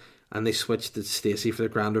partners, and they switched to Stacey for the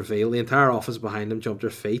grand reveal. The entire office behind them jumped their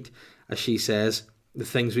feet as she says, "The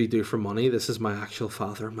things we do for money. This is my actual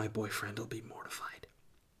father. My boyfriend will be mortified."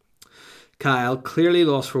 Kyle, clearly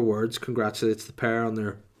lost for words, congratulates the pair on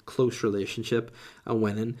their close relationship and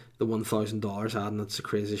winning the $1,000, adding that's the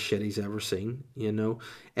craziest shit he's ever seen.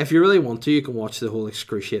 If you really want to, you can watch the whole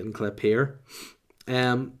excruciating clip here.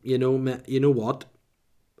 You know what,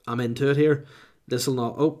 I'm into it here. This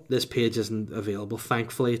page isn't available.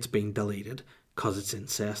 Thankfully it's been deleted because it's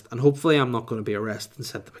incest, and hopefully I'm not going to be arrested and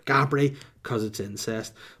sent to Magabry because it's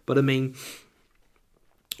incest. But on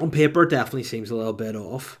paper it definitely seems a little bit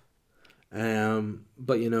off.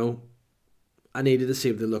 But I needed to see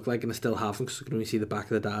what they look like, and I still haven't because I can only see the back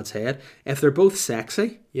of the dad's head. If they're both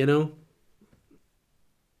sexy,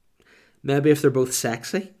 maybe if they're both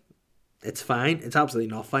sexy, it's fine. It's absolutely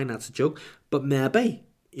not fine, that's a joke. But maybe,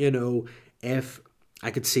 if I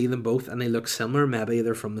could see them both and they look similar, maybe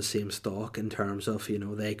they're from the same stock in terms of,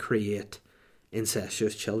 they create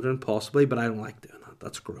incestuous children, possibly, but I don't like doing that.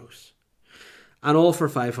 That's gross. And all for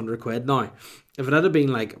 500 quid. Now, if it had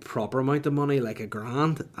been like a proper amount of money, like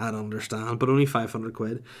 $1,000, I'd understand. But only 500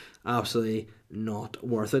 quid, absolutely not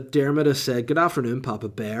worth it. Dermot has said, "Good afternoon, Papa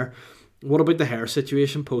Bear. What about the hair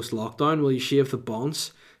situation post-lockdown? Will you shave the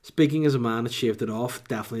bonds? Speaking as a man that shaved it off,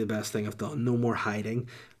 definitely the best thing I've done. No more hiding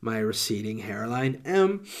my receding hairline."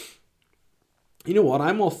 You know what?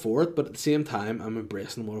 I'm all for it, but at the same time, I'm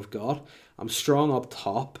embracing what I've got. I'm strong up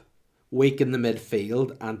top, weak in the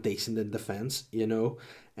midfield, and decent in defence.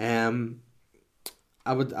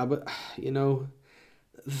 I would, the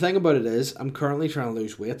thing about it is, I'm currently trying to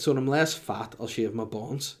lose weight, so when I'm less fat, I'll shave my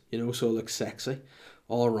bonds, so it looks sexy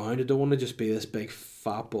all around. I don't want to just be this big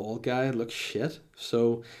fat bald guy. It looks shit.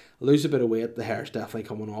 So I lose a bit of weight, the hair's definitely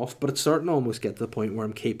coming off, but it's starting to almost get to the point where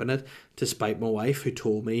I'm keeping it to spite my wife, who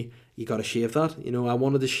told me, "You got to shave that." I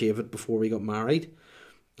wanted to shave it before we got married,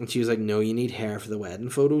 and she was like, "No, you need hair for the wedding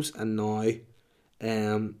photos." And now,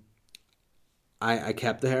 I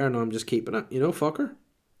kept the hair, and I'm just keeping it. Fuck her.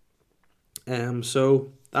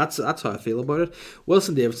 So that's how I feel about it.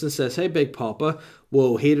 Wilson Davidson says, "Hey, Big Papa.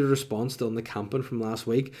 Whoa, hated response still in the camping from last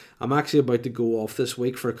week. I'm actually about to go off this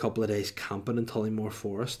week for a couple of days camping in Tullymore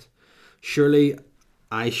Forest.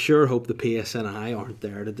 I sure hope the PSNI aren't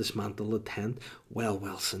there to dismantle the tent." Well,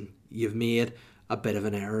 Wilson, you've made a bit of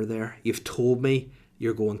an error there. You've told me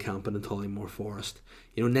you're going camping in Tullymore Forest.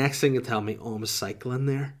 Next thing you tell me, I'm cycling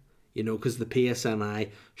there. Because the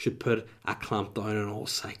PSNI should put a clamp down on all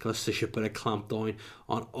cyclists. They should put a clamp down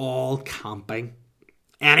on all camping.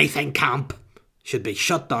 Anything camp should be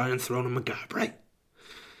shut down and thrown in Magabry.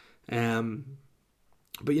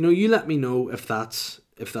 But you let me know if that's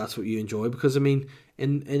what you enjoy, because in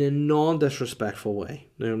a non-disrespectful way.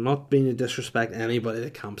 Now, I'm not being to disrespect anybody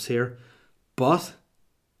that camps here, but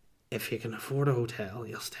if you can afford a hotel,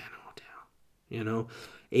 you'll stay in a hotel.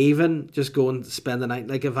 Even just go and spend the night.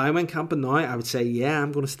 Like, if I went camping now, I would say, yeah,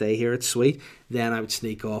 I'm going to stay here, it's sweet. Then I would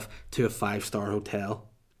sneak off to a 5-star hotel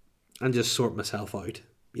and just sort myself out.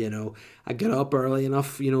 I get up early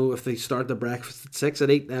enough, if they start the breakfast at 6 at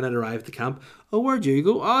 8, then I'd arrive at the camp. "Oh, where'd you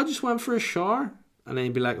go?" "Oh, I just went for a shower." And then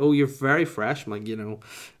he'd be like, "Oh, you're very fresh." I'm like,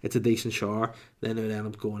 it's a decent shower. Then I would end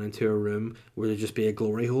up going into a room where there'd just be a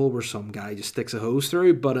glory hole where some guy just sticks a hose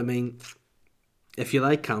through. But if you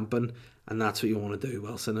like camping and that's what you want to do,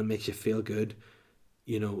 Wilson, and it makes you feel good,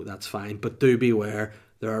 that's fine. But do beware,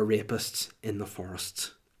 there are rapists in the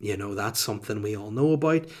forests. That's something we all know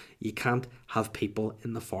about. You can't have people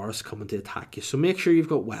in the forest coming to attack you. So make sure you've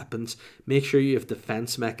got weapons. Make sure you have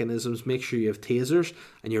defense mechanisms. Make sure you have tasers.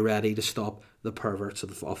 And you're ready to stop the perverts of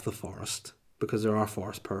the forest. Because there are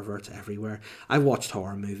forest perverts everywhere. I've watched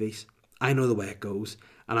horror movies. I know the way it goes.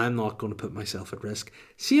 And I'm not going to put myself at risk.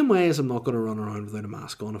 Same way as I'm not going to run around without a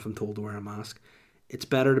mask on if I'm told to wear a mask. It's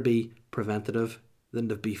better to be preventative than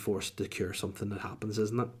to be forced to cure something that happens,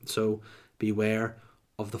 isn't it? So beware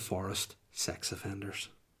of the forest sex offenders.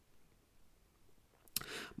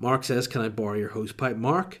 Mark says, can I borrow your hosepipe?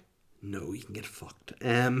 Mark? No, you can get fucked.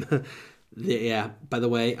 Yeah, by the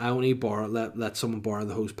way, I only let someone borrow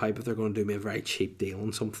the hosepipe if they're going to do me a very cheap deal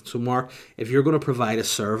on something. So Mark, if you're going to provide a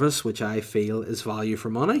service which I feel is value for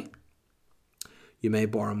money, you may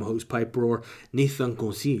borrow my hosepipe. Roar Nathan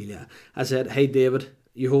Concilia. I said, hey David,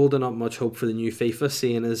 you holding up much hope for the new FIFA,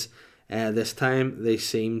 seeing as this time they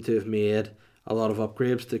seem to have made a lot of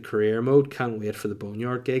upgrades to career mode. Can't wait for the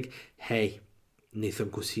Boneyard gig. Hey, Nathan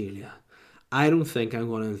Concilia, I don't think I'm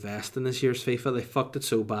going to invest in this year's FIFA. They fucked it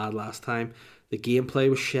so bad last time. The gameplay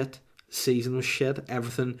was shit. The season was shit.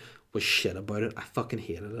 Everything was shit about it. I fucking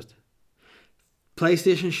hated it.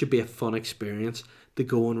 PlayStation should be a fun experience to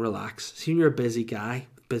go and relax. See, when you're a busy guy,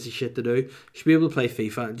 busy shit to do, you should be able to play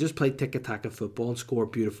FIFA and just play tic-tac of football and score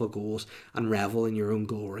beautiful goals and revel in your own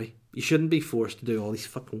glory. You shouldn't be forced to do all these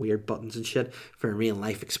fucking weird buttons and shit for a real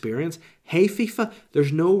life experience. Hey FIFA,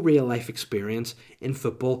 there's no real life experience in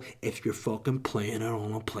football if you're fucking playing it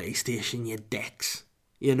on a PlayStation, you dicks.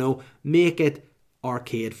 Make it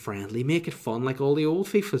arcade friendly, make it fun like all the old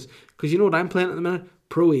FIFAs. Because you know what I'm playing at the minute?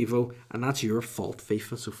 Pro Evo, and that's your fault,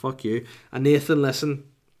 FIFA, so fuck you. And Nathan, listen,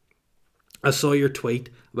 I saw your tweet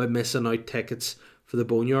about missing out tickets for the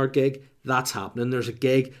Boneyard gig. That's happening. There's a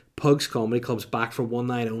gig, Pugs Comedy Club's back for one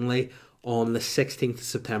night only on the 16th of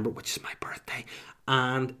September, which is my birthday,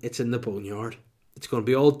 and it's in the Boneyard. It's going to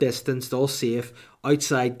be all distanced, all safe,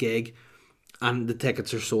 outside gig, and the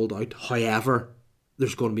tickets are sold out. However,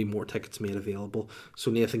 there's going to be more tickets made available.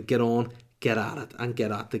 So Nathan, get on, get at it, and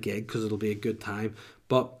get at the gig, because it'll be a good time.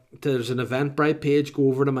 But there's an Eventbrite page. Go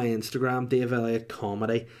over to my Instagram, Dave Elliott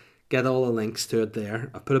Comedy. Get all the links to it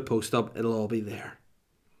there. I've put a post up. It'll all be there.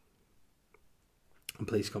 And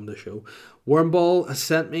please come to the show. Wormball has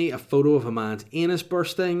sent me a photo of a man's anus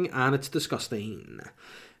bursting, and it's disgusting.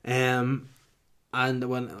 And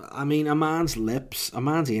a man's lips, a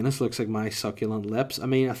man's anus looks like my succulent lips.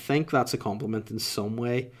 I think that's a compliment in some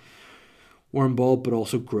way. Wormball, but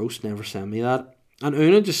also gross. Never send me that. And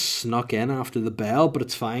Una just snuck in after the bell, but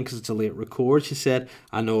it's fine because it's a late record. She said,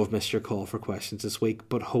 I know I've missed your call for questions this week,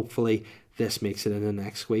 but hopefully this makes it in the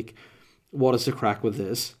next week. What is the crack with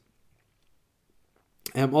this?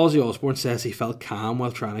 Ozzy Osbourne says he felt calm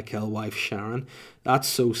while trying to kill wife Sharon. That's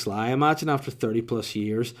so sly. Imagine after 30 plus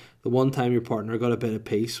years, the one time your partner got a bit of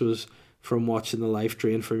peace was from watching the life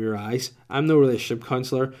drain from your eyes. I'm no relationship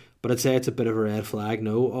counsellor, but I'd say it's a bit of a red flag.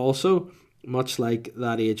 No, also, much like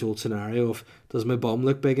that age-old scenario of, does my bum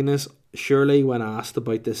look big in this? Surely when asked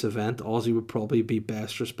about this event, Ozzy would probably be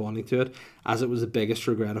best responding to it, as it was the biggest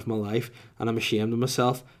regret of my life, and I'm ashamed of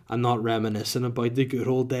myself. I'm not reminiscing about the good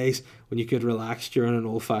old days when you could relax during an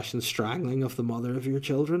old-fashioned strangling of the mother of your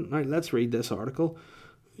children. Right, let's read this article.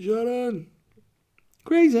 Sharon,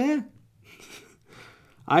 crazy.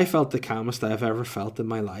 I felt the calmest I've ever felt in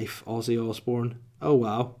my life, Ozzy Osbourne. Oh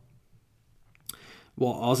wow.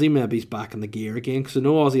 Well, Ozzy maybe's back in the gear again, because I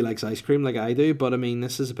know Ozzy likes ice cream like I do, but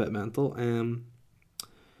this is a bit mental.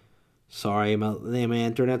 Sorry, my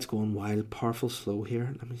internet's going wild, powerful slow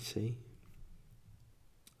here. Let me see.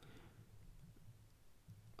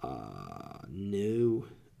 No.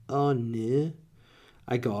 Oh, no.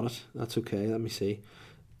 I got it. That's okay. Let me see.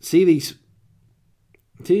 See these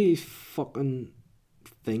fucking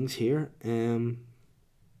things here.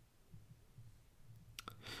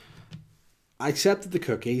 I accepted the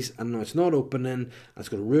cookies, and now it's not opening, and it's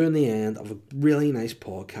going to ruin the end of a really nice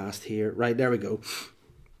podcast here. Right, there we go.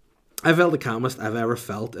 I felt the calmest I've ever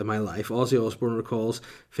felt in my life. Ozzy Osbourne recalls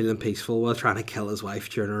feeling peaceful while trying to kill his wife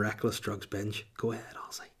during a reckless drugs binge. Go ahead,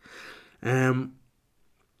 Ozzy.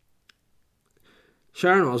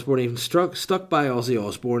 Sharon Osbourne even stuck by Ozzy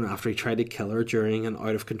Osbourne after he tried to kill her during an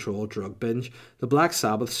out-of-control drug binge. The Black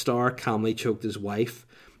Sabbath star calmly choked his wife,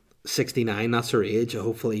 69, that's her age,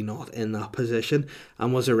 hopefully not in that position,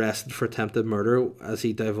 and was arrested for attempted murder, as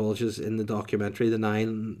he divulges in the documentary The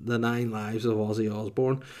Nine Lives of Ozzy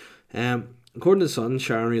Osbourne. According to The Sun,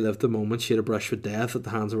 Sharon relived the moment she had a brush with death at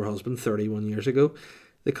the hands of her husband 31 years ago.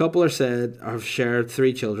 The couple have shared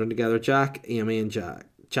 3 children together, Jack, Amy and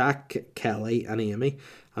Jack, Kelly and Amy,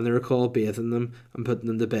 and they recall bathing them and putting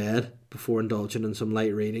them to bed before indulging in some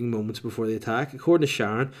light reading moments before the attack. According to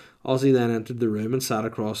Sharon, Ozzy then entered the room and sat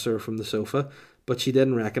across her from the sofa, but she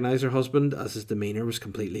didn't recognise her husband as his demeanour was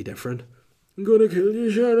completely different. "I'm gonna kill you,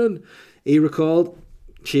 Sharon," she recalled.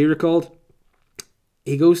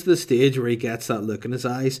 He goes to the stage where he gets that look in his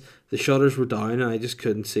eyes. The shutters were down and I just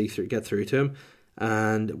couldn't get through to him.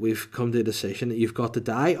 And we've come to a decision that you've got to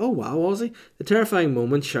die. Oh wow, Ozzy. The terrifying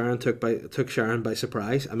moment took Sharon by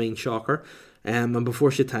surprise. I mean, shocker. And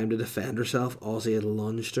before she had time to defend herself, Ozzy had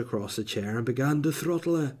lunged across the chair and began to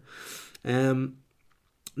throttle her.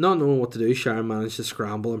 Not knowing what to do, Sharon managed to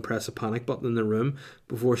scramble and press a panic button in the room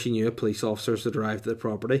before she knew police officers had arrived at the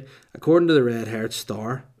property. According to the red-haired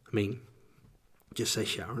star, just say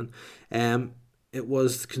Sharon, it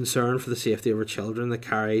was concern for the safety of her children that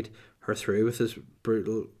carried her through his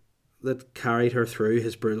brutal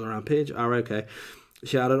rampage. Alright, okay.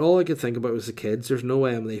 She added, "All I could think about was the kids. There's no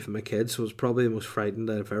way I'm leaving my kids, so it was probably the most frightened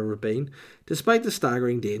I've ever been." Despite the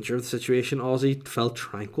staggering danger of the situation, Ozzy felt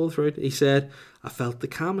tranquil through it. He said, "I felt the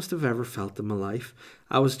calmest I've ever felt in my life.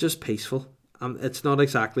 I was just peaceful. It's not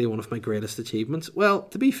exactly one of my greatest achievements." Well,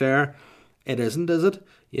 to be fair, it isn't, is it?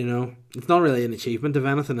 It's not really an achievement. If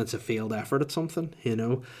anything, it's a failed effort at something,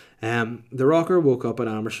 The rocker woke up in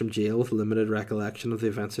Amersham jail with limited recollection of the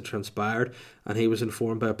events that transpired, and he was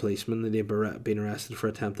informed by a policeman that he had been arrested for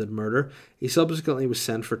attempted murder. He subsequently was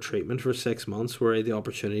sent for treatment for 6 months, where he had the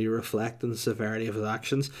opportunity to reflect on the severity of his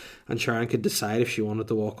actions, and Sharon could decide if she wanted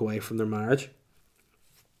to walk away from their marriage.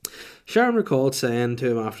 Sharon recalled saying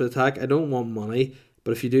to him after the attack, "I don't want money,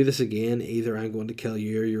 but if you do this again, either I'm going to kill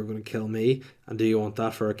you or you're going to kill me, and do you want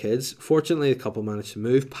that for our kids?" Fortunately, the couple managed to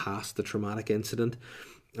move past the traumatic incident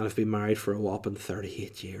and have been married for a whopping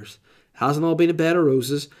 38 years. It hasn't all been a bed of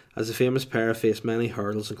roses, as the famous pair faced many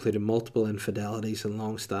hurdles, including multiple infidelities and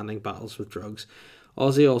long-standing battles with drugs.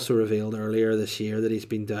 Ozzy also revealed earlier this year that he's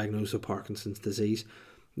been diagnosed with Parkinson's disease.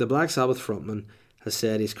 The Black Sabbath frontman has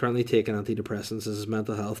said he's currently taking antidepressants as his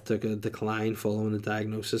mental health took a decline following the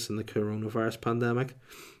diagnosis in the coronavirus pandemic.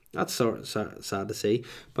 That's sort of sad to see.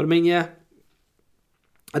 But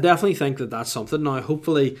I definitely think that that's something. Now,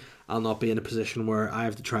 hopefully, I'll not be in a position where I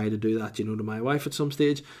have to try to do that, to my wife at some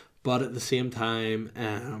stage. But at the same time,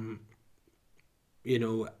 I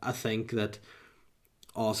think that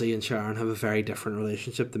Ozzy and Sharon have a very different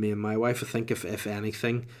relationship to me and my wife. I think if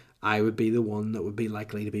anything, I would be the one that would be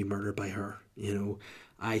likely to be murdered by her.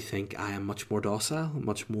 I think I am much more docile,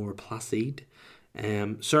 much more placid.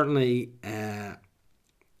 Certainly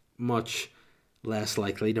much less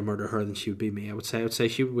likely to murder her than she would be me, I would say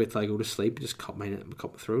she would wait till I go to sleep, just cut my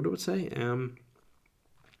throat, I would say.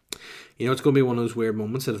 It's going to be one of those weird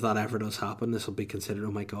moments that if that ever does happen, this will be considered,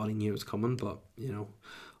 oh my god, he knew it was coming. But,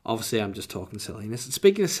 obviously I'm just talking silliness. And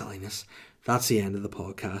speaking of silliness, that's the end of the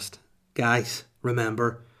podcast. Guys,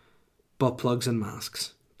 remember, butt plugs and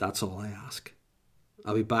masks. That's all I ask.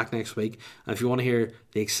 I'll be back next week. And if you want to hear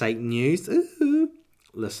the exciting news,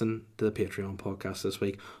 listen to the Patreon podcast this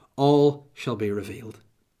week. All shall be revealed.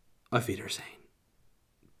 Auf Wiedersehen.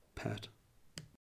 Pet.